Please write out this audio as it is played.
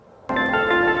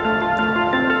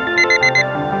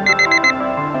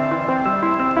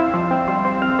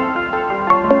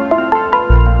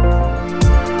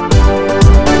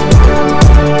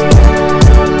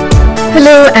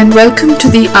Hello and welcome to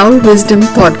the Our Wisdom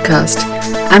podcast.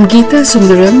 I'm Geeta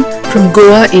Sundaram from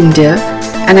Goa, India,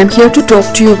 and I'm here to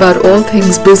talk to you about all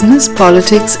things business,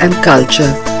 politics and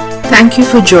culture. Thank you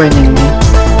for joining me.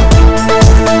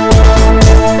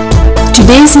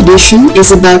 Today's edition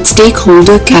is about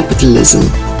stakeholder capitalism.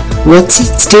 What's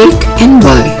at stake and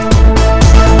why?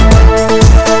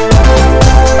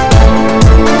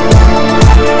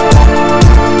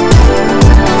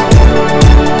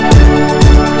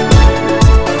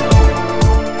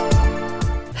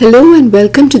 Hello and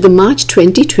welcome to the March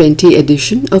 2020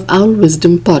 edition of Our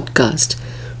Wisdom podcast,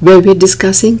 where we're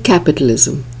discussing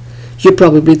capitalism. You're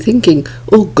probably thinking,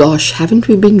 oh gosh, haven't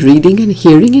we been reading and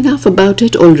hearing enough about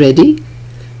it already?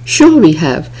 Sure we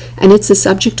have, and it's a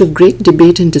subject of great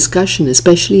debate and discussion,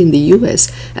 especially in the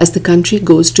US, as the country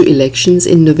goes to elections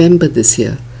in November this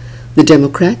year. The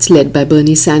Democrats, led by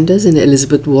Bernie Sanders and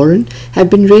Elizabeth Warren, have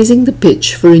been raising the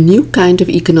pitch for a new kind of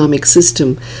economic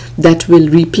system that will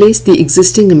replace the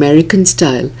existing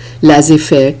American-style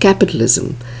laissez-faire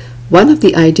capitalism. One of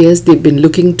the ideas they've been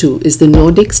looking to is the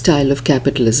Nordic style of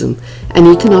capitalism, an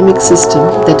economic system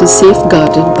that is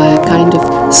safeguarded by a kind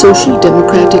of social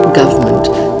democratic government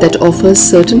that offers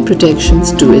certain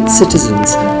protections to its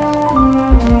citizens.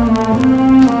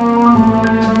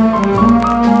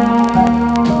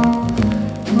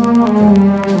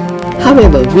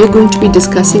 However, we are going to be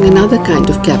discussing another kind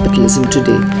of capitalism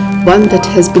today, one that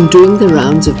has been doing the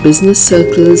rounds of business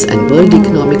circles and World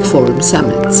Economic Forum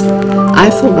summits. I,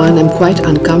 for one, am quite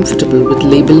uncomfortable with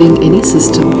labeling any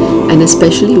system, and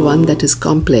especially one that is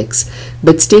complex,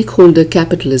 but stakeholder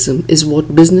capitalism is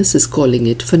what business is calling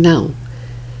it for now.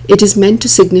 It is meant to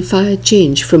signify a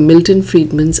change from Milton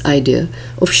Friedman's idea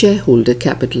of shareholder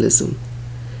capitalism.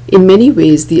 In many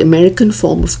ways, the American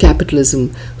form of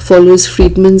capitalism follows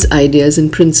Friedman's ideas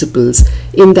and principles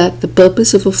in that the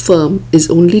purpose of a firm is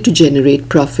only to generate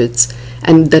profits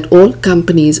and that all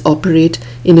companies operate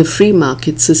in a free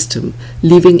market system,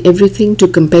 leaving everything to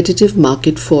competitive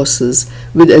market forces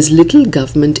with as little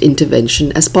government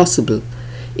intervention as possible.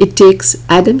 It takes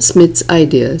Adam Smith's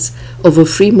ideas of a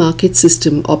free market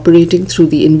system operating through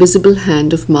the invisible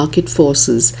hand of market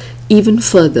forces even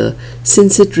further,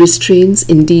 since it restrains,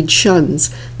 indeed shuns,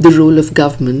 the role of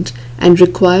government and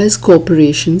requires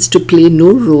corporations to play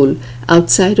no role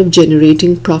outside of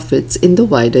generating profits in the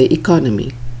wider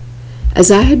economy. As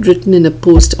I had written in a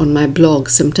post on my blog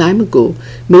some time ago,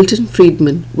 Milton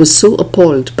Friedman was so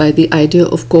appalled by the idea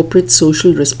of corporate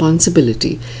social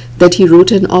responsibility that he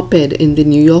wrote an op-ed in the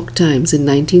New York Times in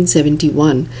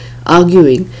 1971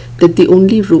 arguing that the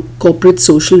only corporate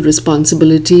social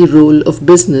responsibility role of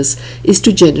business is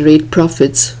to generate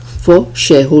profits for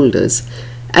shareholders.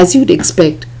 As you'd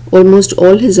expect, almost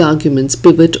all his arguments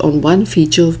pivot on one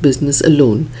feature of business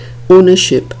alone,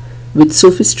 ownership, with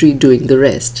sophistry doing the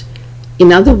rest.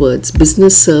 In other words,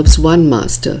 business serves one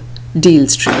master, Deal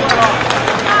Street.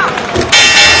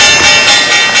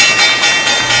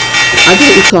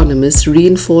 Other economists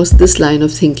reinforce this line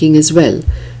of thinking as well.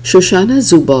 Shoshana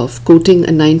Zuboff, quoting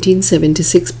a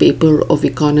 1976 paper of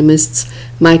economists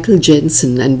Michael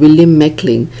Jensen and William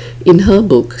Meckling in her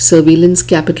book Surveillance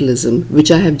Capitalism, which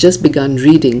I have just begun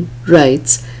reading,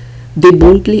 writes, "They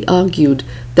boldly argued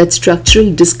that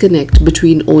structural disconnect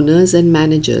between owners and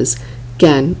managers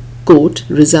can, quote,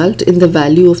 result in the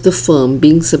value of the firm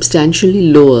being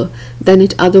substantially lower than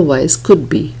it otherwise could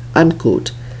be,"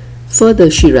 unquote. Further,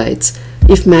 she writes,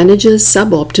 if managers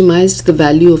sub-optimized the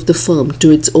value of the firm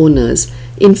to its owners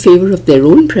in favor of their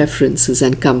own preferences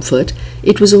and comfort,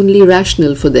 it was only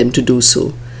rational for them to do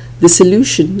so. The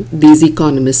solution, these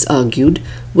economists argued,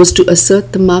 was to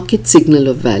assert the market signal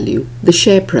of value, the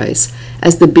share price,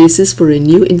 as the basis for a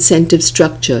new incentive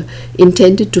structure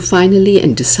intended to finally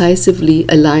and decisively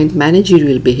align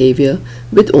managerial behavior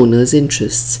with owners'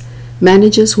 interests.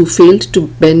 Managers who failed to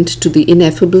bend to the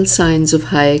ineffable signs of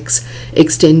Hayek's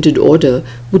extended order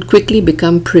would quickly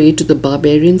become prey to the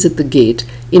barbarians at the gate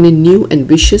in a new and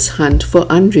vicious hunt for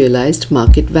unrealized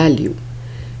market value.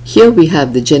 Here we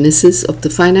have the genesis of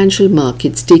the financial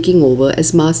markets taking over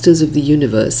as masters of the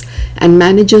universe and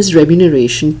managers'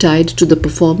 remuneration tied to the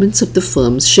performance of the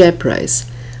firm's share price.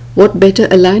 What better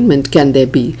alignment can there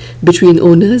be between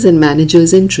owners' and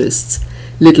managers' interests?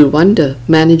 Little wonder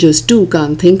managers too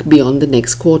can't think beyond the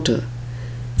next quarter.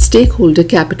 Stakeholder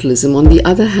capitalism, on the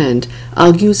other hand,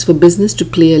 argues for business to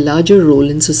play a larger role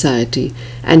in society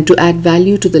and to add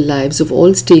value to the lives of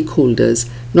all stakeholders,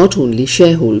 not only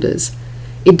shareholders.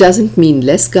 It doesn't mean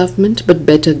less government but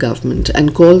better government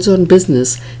and calls on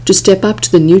business to step up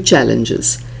to the new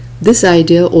challenges. This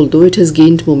idea, although it has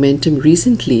gained momentum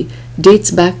recently, dates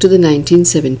back to the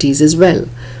 1970s as well,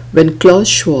 when Klaus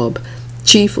Schwab,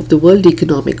 chief of the World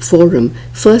Economic Forum,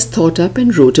 first thought up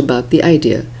and wrote about the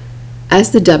idea.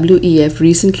 As the WEF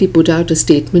recently put out a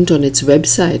statement on its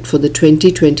website for the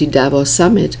 2020 Davos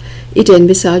Summit, it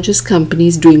envisages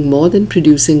companies doing more than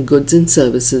producing goods and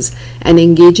services and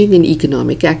engaging in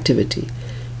economic activity.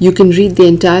 You can read the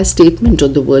entire statement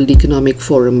on the World Economic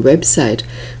Forum website,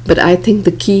 but I think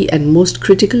the key and most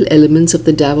critical elements of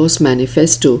the Davos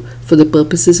Manifesto for the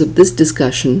purposes of this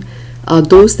discussion are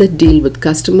those that deal with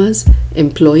customers,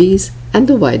 employees, and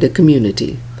the wider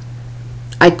community.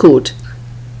 I quote,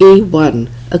 A1.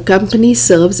 A company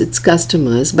serves its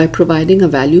customers by providing a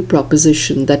value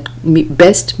proposition that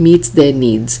best meets their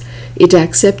needs. It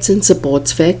accepts and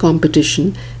supports fair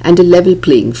competition and a level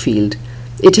playing field.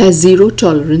 It has zero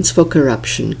tolerance for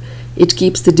corruption. It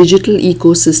keeps the digital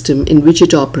ecosystem in which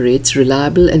it operates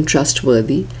reliable and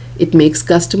trustworthy. It makes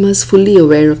customers fully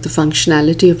aware of the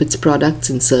functionality of its products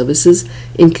and services,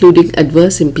 including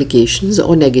adverse implications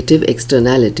or negative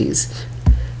externalities.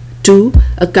 2.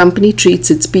 A company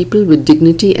treats its people with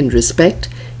dignity and respect.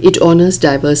 It honors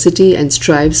diversity and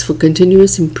strives for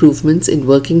continuous improvements in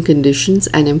working conditions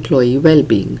and employee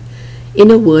well-being. In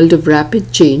a world of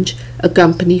rapid change, a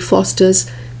company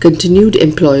fosters continued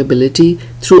employability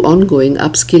through ongoing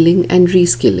upskilling and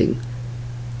reskilling.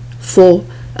 4.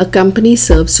 A company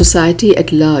serves society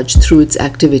at large through its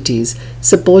activities,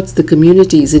 supports the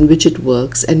communities in which it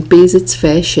works, and pays its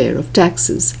fair share of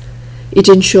taxes. It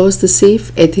ensures the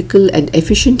safe, ethical, and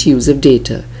efficient use of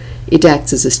data. It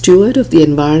acts as a steward of the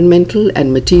environmental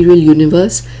and material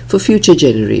universe for future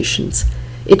generations.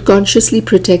 It consciously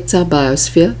protects our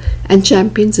biosphere and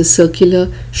champions a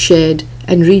circular, shared,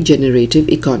 and regenerative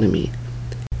economy.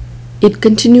 It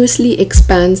continuously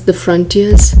expands the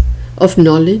frontiers of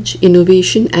knowledge,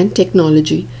 innovation, and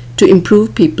technology to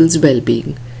improve people's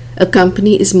well-being. A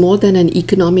company is more than an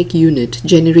economic unit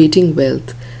generating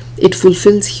wealth. It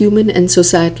fulfills human and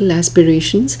societal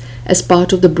aspirations as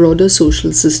part of the broader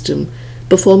social system.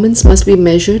 Performance must be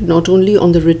measured not only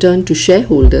on the return to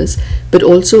shareholders, but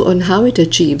also on how it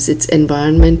achieves its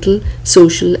environmental,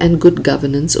 social, and good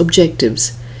governance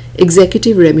objectives.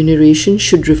 Executive remuneration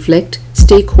should reflect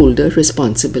stakeholder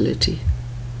responsibility.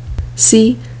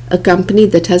 C. A company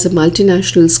that has a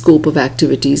multinational scope of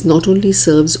activities not only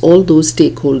serves all those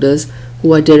stakeholders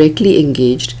who are directly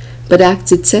engaged, but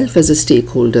acts itself as a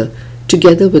stakeholder,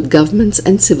 together with governments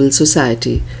and civil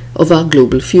society, of our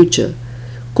global future.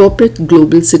 Corporate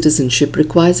global citizenship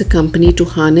requires a company to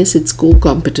harness its core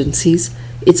competencies,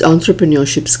 its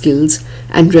entrepreneurship skills,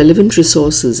 and relevant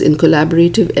resources in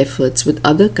collaborative efforts with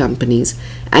other companies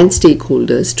and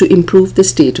stakeholders to improve the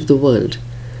state of the world.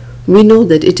 We know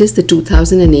that it is the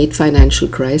 2008 financial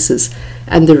crisis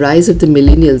and the rise of the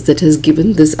millennials that has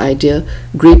given this idea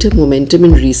greater momentum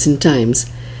in recent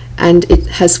times, and it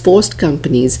has forced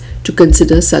companies to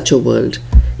consider such a world.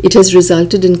 It has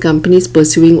resulted in companies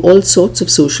pursuing all sorts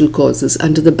of social causes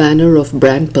under the banner of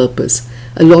brand purpose,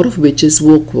 a lot of which is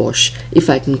woke-wash, if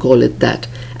I can call it that,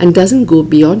 and doesn't go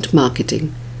beyond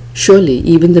marketing. Surely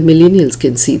even the millennials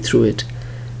can see through it.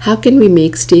 How can we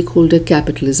make stakeholder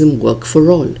capitalism work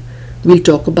for all? We'll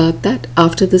talk about that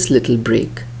after this little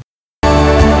break.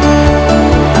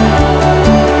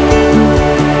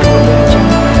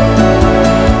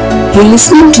 You're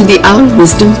listening to the Owl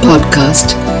Wisdom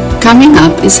Podcast. Coming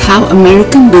up is how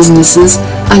American businesses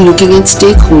are looking at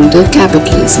stakeholder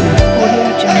capitalism.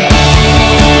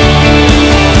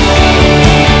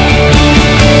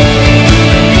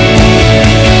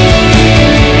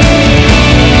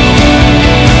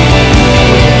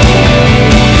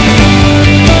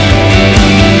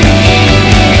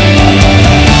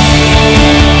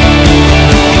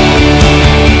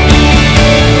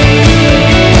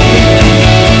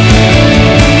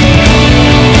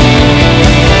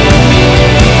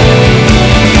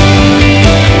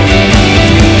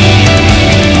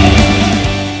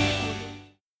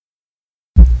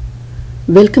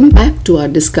 Welcome back to our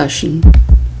discussion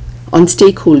on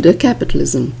stakeholder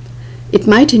capitalism. It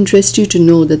might interest you to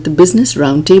know that the Business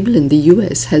Roundtable in the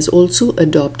US has also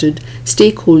adopted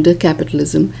stakeholder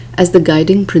capitalism as the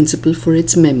guiding principle for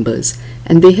its members,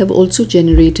 and they have also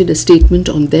generated a statement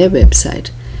on their website.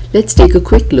 Let's take a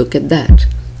quick look at that.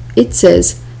 It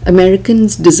says,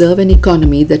 Americans deserve an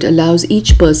economy that allows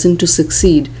each person to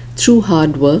succeed through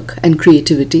hard work and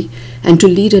creativity and to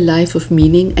lead a life of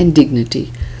meaning and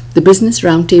dignity. The Business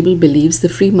Roundtable believes the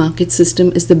free market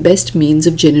system is the best means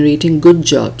of generating good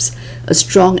jobs, a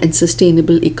strong and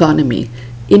sustainable economy,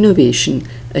 innovation,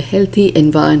 a healthy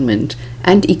environment,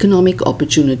 and economic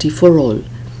opportunity for all.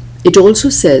 It also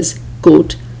says,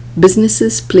 quote,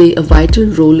 businesses play a vital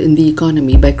role in the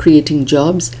economy by creating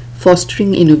jobs,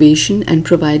 fostering innovation and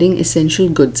providing essential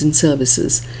goods and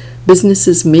services.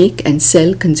 Businesses make and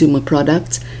sell consumer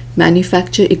products,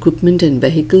 manufacture equipment and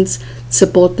vehicles,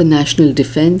 support the national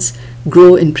defense,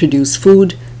 grow and produce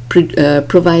food,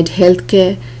 provide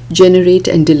healthcare, generate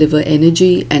and deliver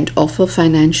energy, and offer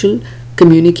financial,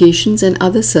 communications, and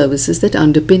other services that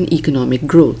underpin economic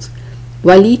growth.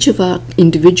 While each of our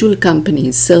individual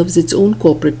companies serves its own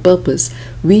corporate purpose,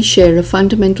 we share a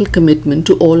fundamental commitment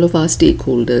to all of our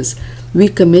stakeholders. We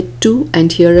commit to,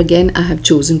 and here again I have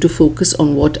chosen to focus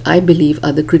on what I believe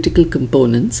are the critical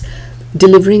components,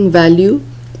 delivering value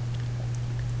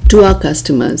to our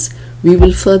customers. We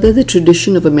will further the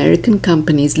tradition of American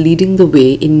companies leading the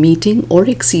way in meeting or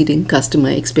exceeding customer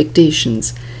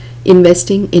expectations.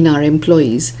 Investing in our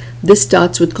employees. This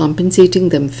starts with compensating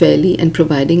them fairly and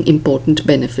providing important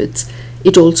benefits.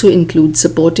 It also includes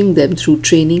supporting them through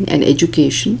training and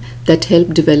education that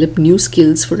help develop new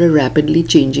skills for a rapidly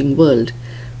changing world.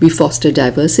 We foster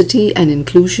diversity and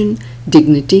inclusion,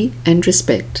 dignity and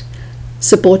respect.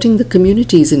 Supporting the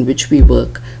communities in which we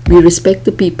work. We respect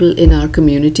the people in our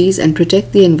communities and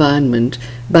protect the environment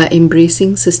by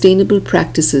embracing sustainable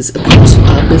practices across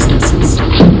our businesses.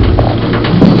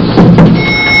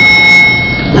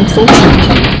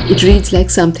 Unfortunately, it reads like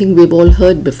something we've all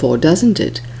heard before, doesn't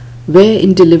it? Where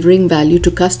in delivering value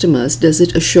to customers does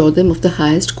it assure them of the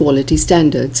highest quality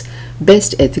standards,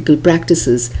 best ethical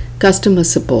practices, customer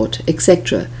support,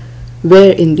 etc.?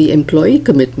 Where in the employee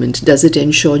commitment does it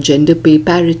ensure gender pay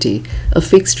parity, a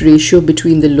fixed ratio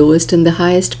between the lowest and the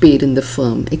highest paid in the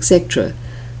firm, etc.?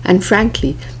 And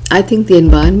frankly, I think the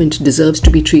environment deserves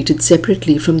to be treated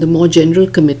separately from the more general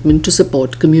commitment to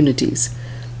support communities.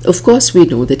 Of course, we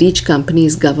know that each company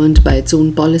is governed by its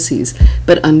own policies,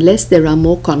 but unless there are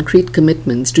more concrete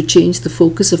commitments to change the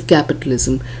focus of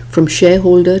capitalism from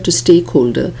shareholder to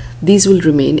stakeholder, these will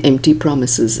remain empty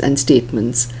promises and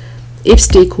statements. If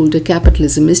stakeholder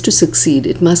capitalism is to succeed,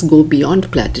 it must go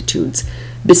beyond platitudes.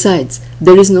 Besides,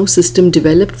 there is no system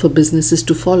developed for businesses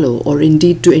to follow or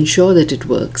indeed to ensure that it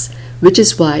works, which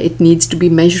is why it needs to be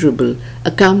measurable,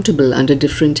 accountable under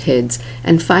different heads,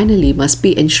 and finally must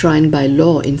be enshrined by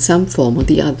law in some form or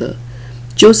the other.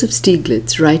 Joseph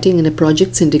Stiglitz, writing in a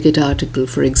Project Syndicate article,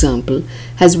 for example,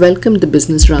 has welcomed the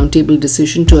Business Roundtable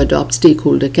decision to adopt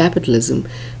stakeholder capitalism,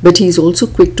 but he is also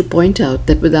quick to point out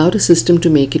that without a system to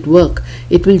make it work,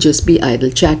 it will just be idle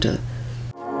chatter.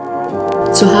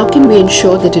 So how can we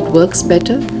ensure that it works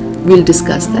better? We'll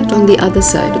discuss that on the other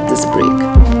side of this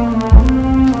break.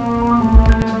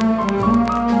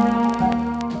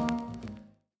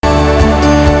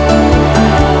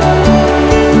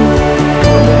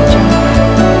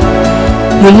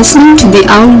 You're listening to the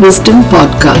Owl Wisdom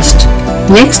podcast.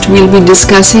 Next, we'll be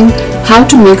discussing how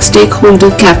to make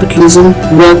stakeholder capitalism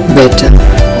work better.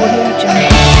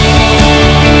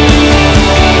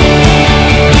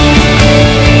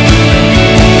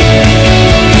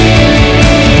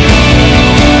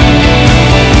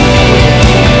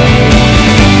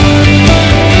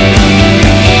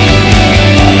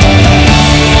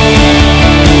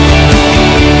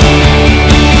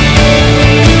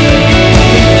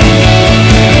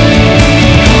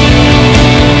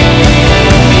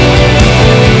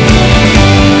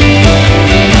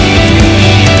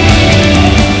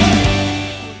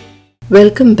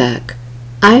 Welcome back.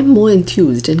 I am more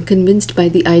enthused and convinced by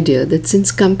the idea that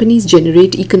since companies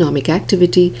generate economic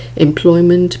activity,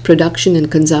 employment, production and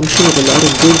consumption of a lot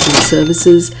of goods and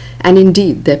services, and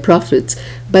indeed their profits,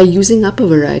 by using up a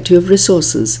variety of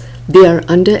resources, they are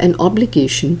under an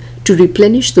obligation to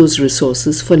replenish those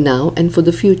resources for now and for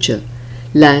the future.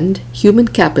 Land, human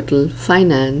capital,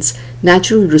 finance,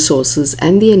 natural resources,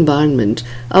 and the environment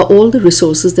are all the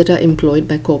resources that are employed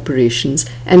by corporations,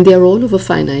 and they are all of a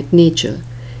finite nature.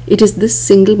 It is this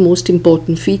single most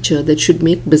important feature that should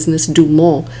make business do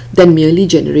more than merely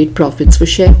generate profits for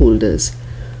shareholders,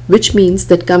 which means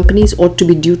that companies ought to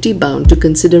be duty-bound to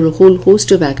consider a whole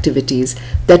host of activities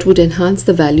that would enhance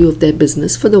the value of their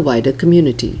business for the wider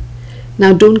community.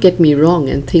 Now, don't get me wrong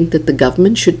and think that the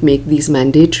government should make these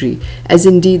mandatory, as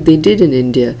indeed they did in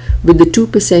India, with the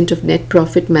 2% of net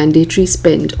profit mandatory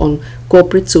spend on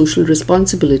corporate social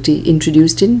responsibility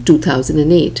introduced in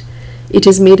 2008. It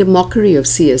has made a mockery of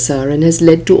CSR and has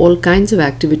led to all kinds of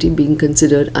activity being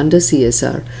considered under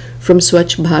CSR, from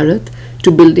Swachh Bharat to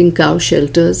building cow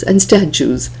shelters and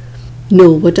statues. No,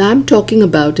 what I'm talking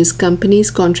about is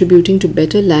companies contributing to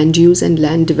better land use and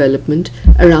land development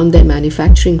around their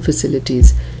manufacturing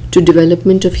facilities, to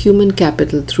development of human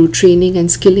capital through training and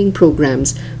skilling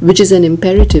programs, which is an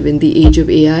imperative in the age of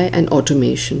AI and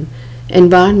automation,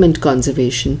 environment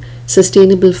conservation,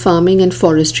 sustainable farming and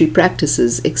forestry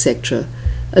practices, etc.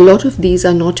 A lot of these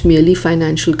are not merely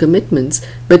financial commitments,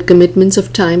 but commitments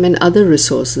of time and other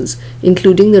resources,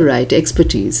 including the right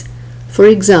expertise. For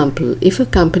example, if a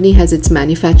company has its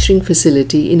manufacturing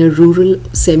facility in a rural,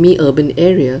 semi-urban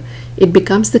area, it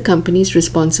becomes the company's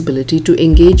responsibility to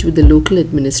engage with the local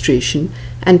administration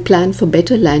and plan for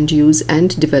better land use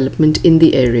and development in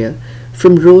the area,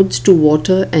 from roads to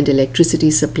water and electricity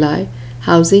supply,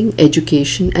 housing,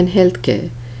 education, and healthcare.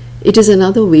 It is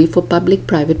another way for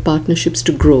public-private partnerships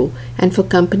to grow and for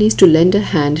companies to lend a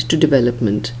hand to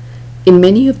development. In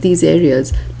many of these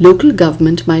areas, local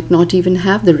government might not even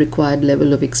have the required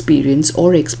level of experience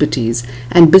or expertise,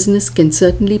 and business can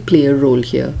certainly play a role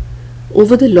here.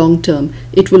 Over the long term,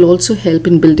 it will also help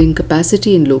in building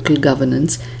capacity in local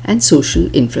governance and social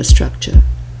infrastructure.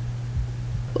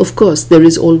 Of course, there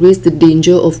is always the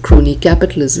danger of crony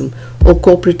capitalism, or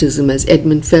corporatism as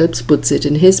Edmund Phelps puts it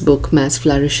in his book Mass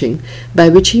Flourishing, by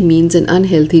which he means an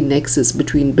unhealthy nexus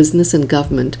between business and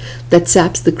government that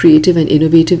saps the creative and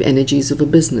innovative energies of a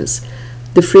business.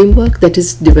 The framework that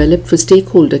is developed for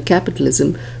stakeholder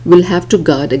capitalism will have to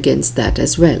guard against that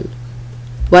as well.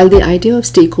 While the idea of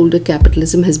stakeholder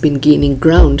capitalism has been gaining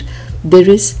ground, there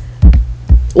is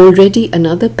already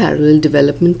another parallel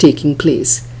development taking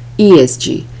place: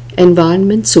 ESG,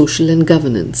 Environment, Social and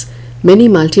Governance. Many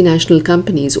multinational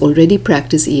companies already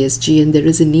practice ESG, and there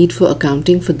is a need for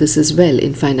accounting for this as well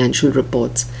in financial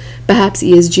reports. Perhaps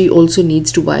ESG also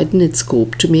needs to widen its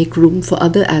scope to make room for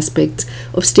other aspects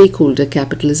of stakeholder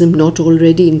capitalism not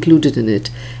already included in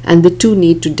it, and the two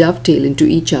need to dovetail into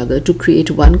each other to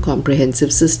create one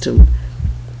comprehensive system.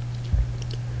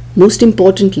 Most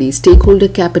importantly, stakeholder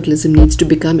capitalism needs to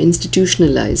become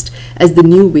institutionalized as the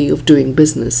new way of doing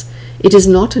business. It is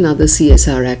not another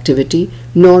CSR activity,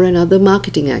 nor another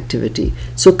marketing activity,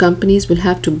 so companies will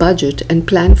have to budget and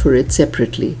plan for it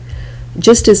separately.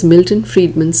 Just as Milton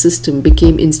Friedman's system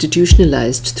became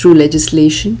institutionalized through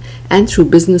legislation and through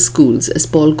business schools, as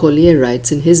Paul Collier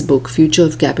writes in his book Future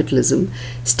of Capitalism,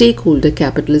 stakeholder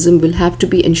capitalism will have to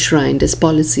be enshrined as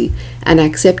policy and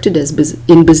accepted as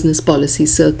in business policy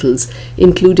circles,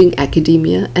 including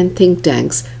academia and think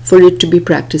tanks, for it to be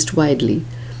practiced widely.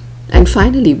 And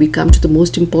finally, we come to the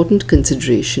most important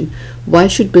consideration: why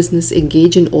should business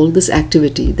engage in all this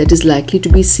activity that is likely to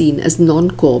be seen as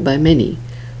non-core by many?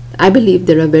 I believe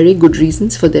there are very good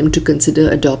reasons for them to consider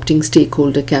adopting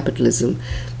stakeholder capitalism,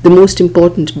 the most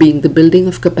important being the building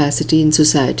of capacity in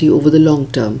society over the long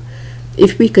term.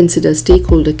 If we consider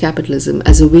stakeholder capitalism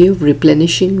as a way of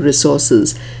replenishing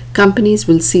resources, companies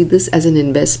will see this as an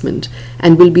investment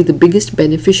and will be the biggest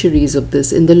beneficiaries of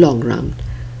this in the long run.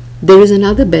 There is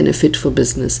another benefit for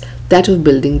business, that of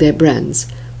building their brands.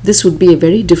 This would be a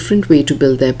very different way to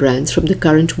build their brands from the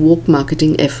current woke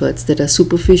marketing efforts that are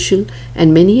superficial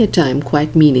and many a time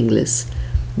quite meaningless.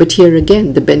 But here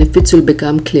again, the benefits will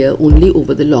become clear only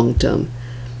over the long term.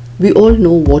 We all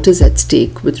know what is at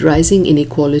stake with rising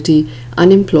inequality,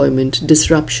 unemployment,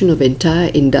 disruption of entire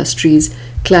industries,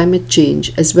 climate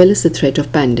change, as well as the threat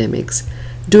of pandemics.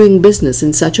 Doing business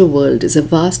in such a world is a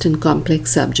vast and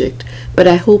complex subject, but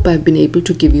I hope I've been able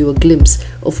to give you a glimpse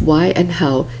of why and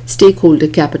how stakeholder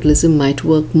capitalism might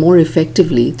work more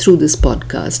effectively through this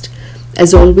podcast.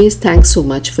 As always, thanks so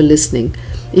much for listening.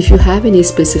 If you have any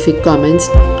specific comments,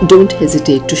 don't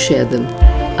hesitate to share them.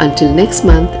 Until next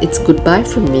month, it's goodbye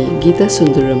from me, Geeta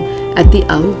Sundaram, at the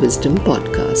Our Wisdom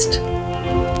Podcast.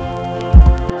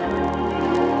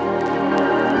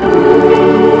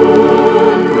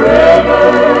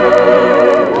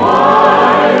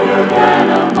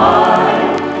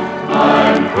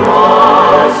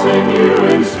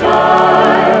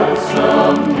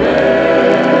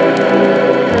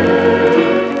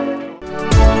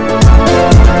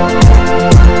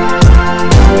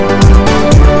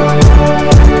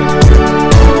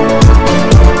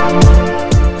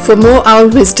 For more Our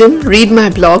Wisdom, read my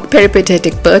blog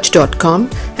peripateticperch.com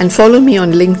and follow me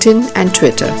on LinkedIn and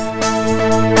Twitter.